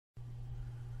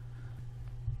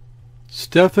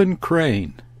Stephen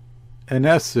Crane, an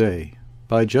essay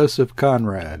by Joseph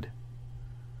Conrad.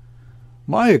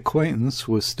 My acquaintance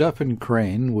with Stephen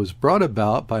Crane was brought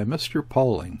about by Mr.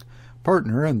 Pauling,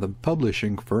 partner in the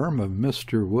publishing firm of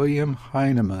Mr. William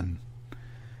Heinemann.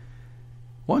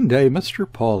 One day Mr.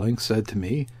 Pauling said to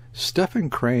me, "Stephen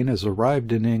Crane has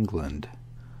arrived in England."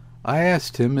 I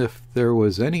asked him if there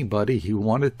was anybody he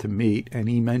wanted to meet, and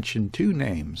he mentioned two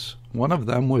names. One of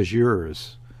them was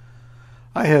yours.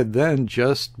 I had then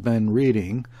just been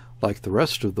reading, like the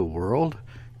rest of the world,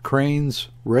 Crane's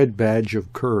Red Badge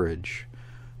of Courage.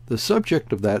 The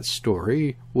subject of that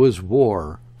story was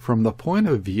war, from the point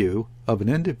of view of an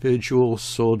individual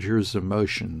soldier's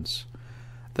emotions.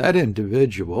 That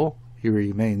individual, he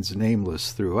remains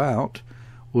nameless throughout,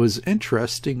 was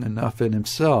interesting enough in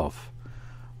himself.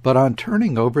 But on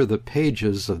turning over the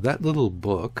pages of that little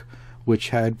book, which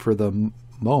had for the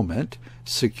moment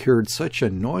secured such a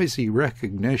noisy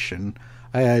recognition,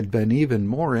 I had been even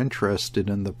more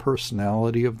interested in the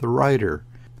personality of the writer.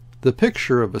 The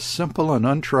picture of a simple and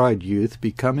untried youth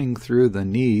becoming through the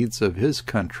needs of his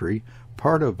country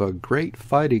part of a great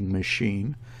fighting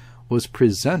machine was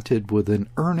presented with an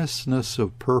earnestness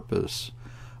of purpose,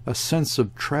 a sense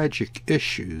of tragic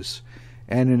issues,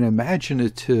 and an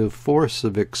imaginative force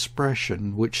of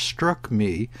expression which struck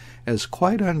me as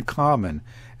quite uncommon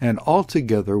and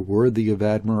altogether worthy of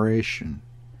admiration.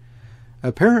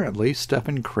 Apparently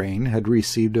Stephen Crane had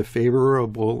received a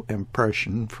favorable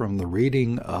impression from the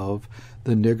reading of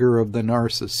The Nigger of the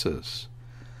Narcissus,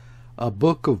 a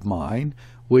book of mine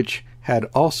which had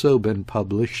also been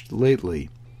published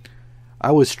lately.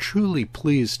 I was truly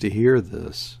pleased to hear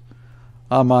this.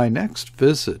 On my next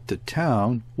visit to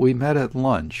town we met at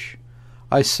lunch.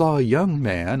 I saw a young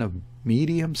man of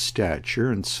medium stature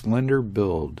and slender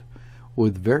build,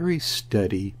 with very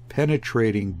steady,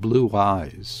 penetrating blue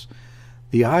eyes,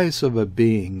 the eyes of a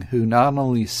being who not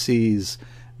only sees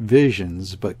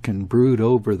visions but can brood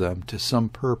over them to some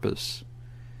purpose.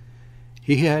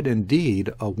 He had indeed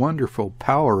a wonderful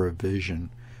power of vision,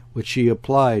 which he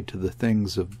applied to the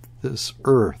things of this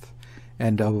earth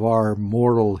and of our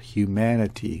mortal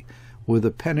humanity with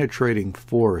a penetrating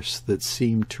force that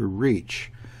seemed to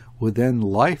reach, within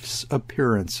life's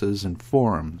appearances and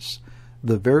forms,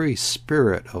 the very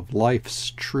spirit of life's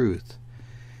truth.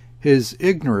 His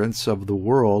ignorance of the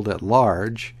world at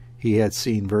large, he had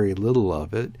seen very little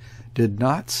of it, did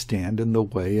not stand in the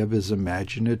way of his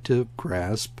imaginative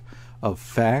grasp of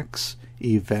facts,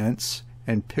 events,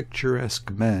 and picturesque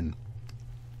men.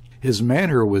 His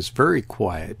manner was very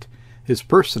quiet, his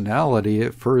personality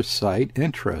at first sight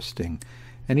interesting,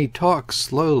 and he talked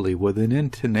slowly with an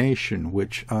intonation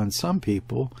which on some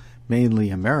people, mainly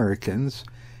Americans,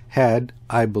 had,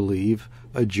 I believe,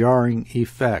 a jarring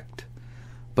effect,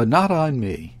 but not on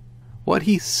me. What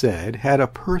he said had a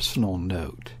personal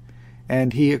note,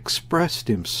 and he expressed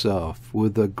himself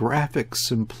with a graphic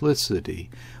simplicity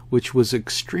which was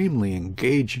extremely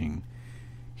engaging.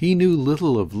 He knew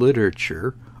little of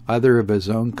literature, either of his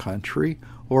own country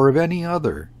or of any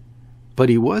other, but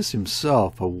he was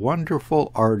himself a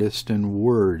wonderful artist in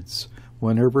words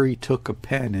whenever he took a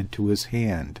pen into his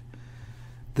hand.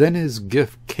 Then his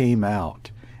gift came out,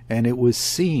 and it was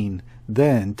seen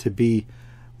then to be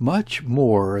much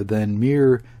more than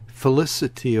mere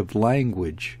felicity of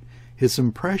language. His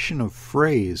impression of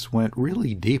phrase went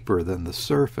really deeper than the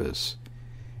surface.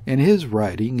 In his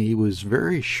writing he was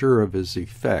very sure of his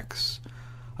effects.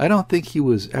 I don't think he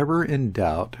was ever in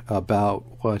doubt about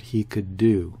what he could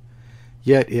do,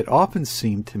 yet it often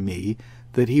seemed to me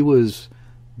that he was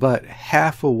but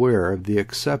half aware of the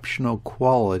exceptional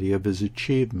quality of his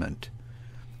achievement.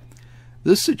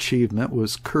 This achievement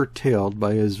was curtailed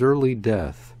by his early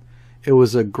death. It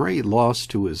was a great loss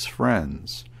to his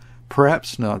friends,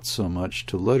 perhaps not so much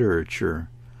to literature.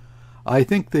 I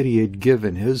think that he had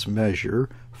given his measure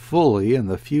fully in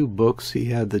the few books he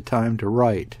had the time to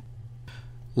write.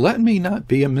 Let me not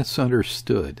be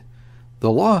misunderstood.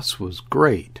 The loss was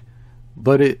great,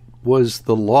 but it was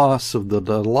the loss of the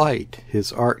delight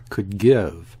his art could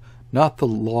give, not the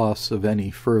loss of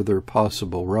any further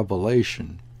possible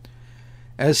revelation.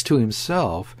 As to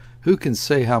himself, who can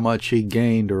say how much he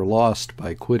gained or lost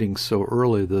by quitting so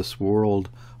early this world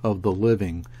of the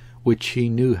living, which he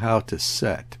knew how to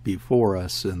set before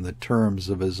us in the terms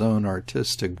of his own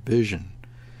artistic vision?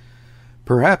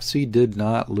 Perhaps he did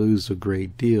not lose a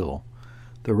great deal.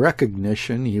 The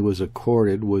recognition he was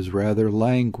accorded was rather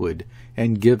languid,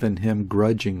 and given him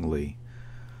grudgingly.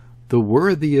 The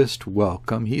worthiest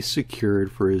welcome he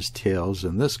secured for his tales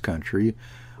in this country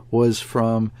was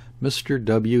from Mr.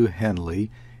 W. Henley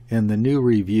in the New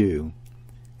Review,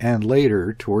 and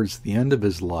later, towards the end of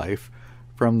his life,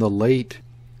 from the late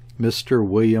Mr.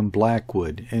 William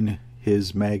Blackwood in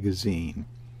his magazine.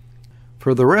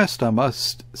 For the rest, I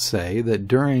must say that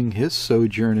during his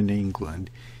sojourn in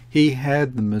England, he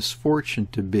had the misfortune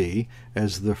to be,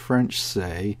 as the French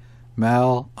say,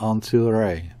 mal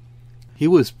entouré. He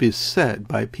was beset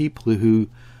by people who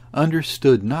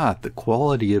understood not the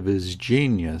quality of his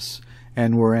genius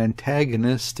and were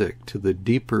antagonistic to the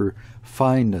deeper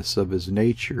fineness of his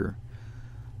nature.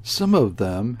 Some of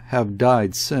them have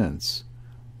died since,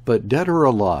 but dead or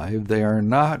alive, they are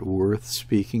not worth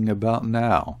speaking about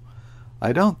now.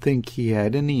 I don't think he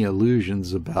had any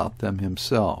illusions about them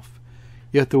himself,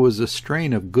 yet there was a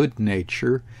strain of good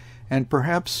nature and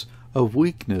perhaps of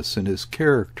weakness in his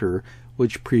character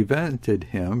which prevented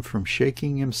him from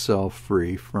shaking himself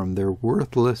free from their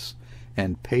worthless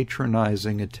and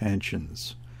patronizing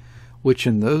attentions, which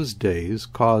in those days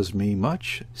caused me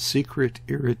much secret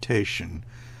irritation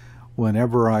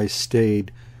whenever I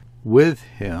stayed with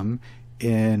him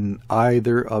in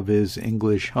either of his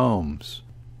English homes.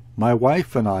 My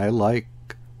wife and I like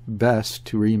best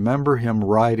to remember him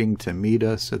riding to meet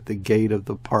us at the gate of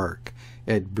the park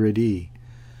at Bridie.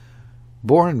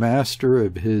 Born master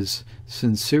of his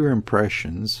sincere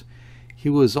impressions, he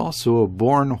was also a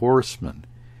born horseman.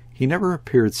 He never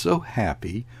appeared so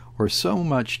happy or so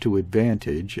much to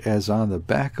advantage as on the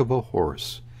back of a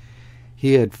horse.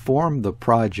 He had formed the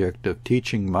project of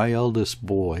teaching my eldest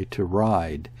boy to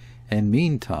ride, and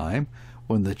meantime,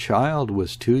 when the child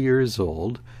was 2 years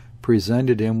old,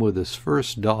 presented him with his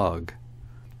first dog.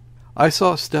 I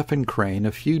saw Stephen Crane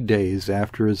a few days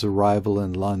after his arrival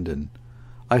in London.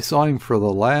 I saw him for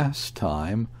the last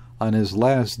time on his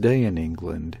last day in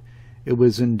England. It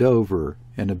was in Dover,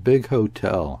 in a big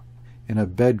hotel, in a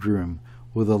bedroom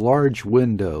with a large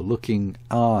window looking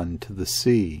on to the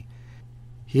sea.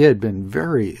 He had been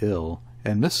very ill,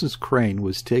 and Mrs. Crane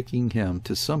was taking him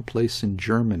to some place in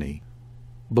Germany.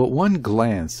 But one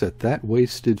glance at that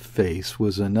wasted face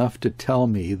was enough to tell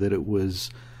me that it was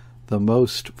the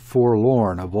most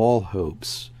forlorn of all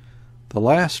hopes. The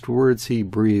last words he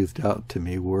breathed out to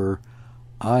me were,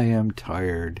 "I am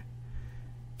tired.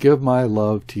 Give my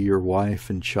love to your wife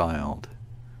and child."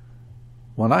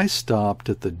 When I stopped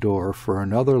at the door for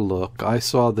another look, I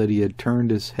saw that he had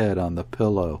turned his head on the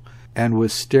pillow and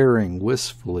was staring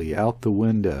wistfully out the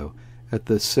window at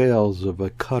the sails of a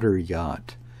cutter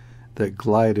yacht that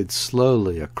glided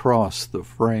slowly across the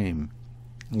frame,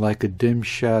 like a dim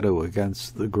shadow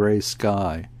against the gray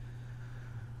sky.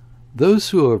 Those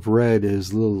who have read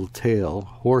his little tale,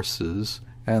 Horses,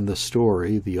 and the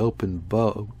story, The Open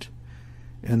Boat,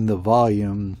 in the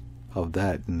volume of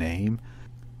that name,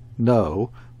 know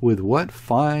with what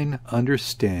fine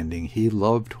understanding he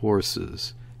loved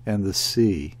horses and the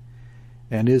sea,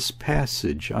 and his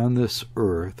passage on this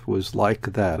earth was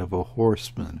like that of a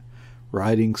horseman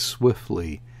riding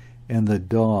swiftly in the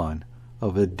dawn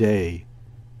of a day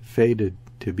fated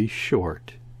to be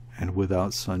short and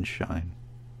without sunshine.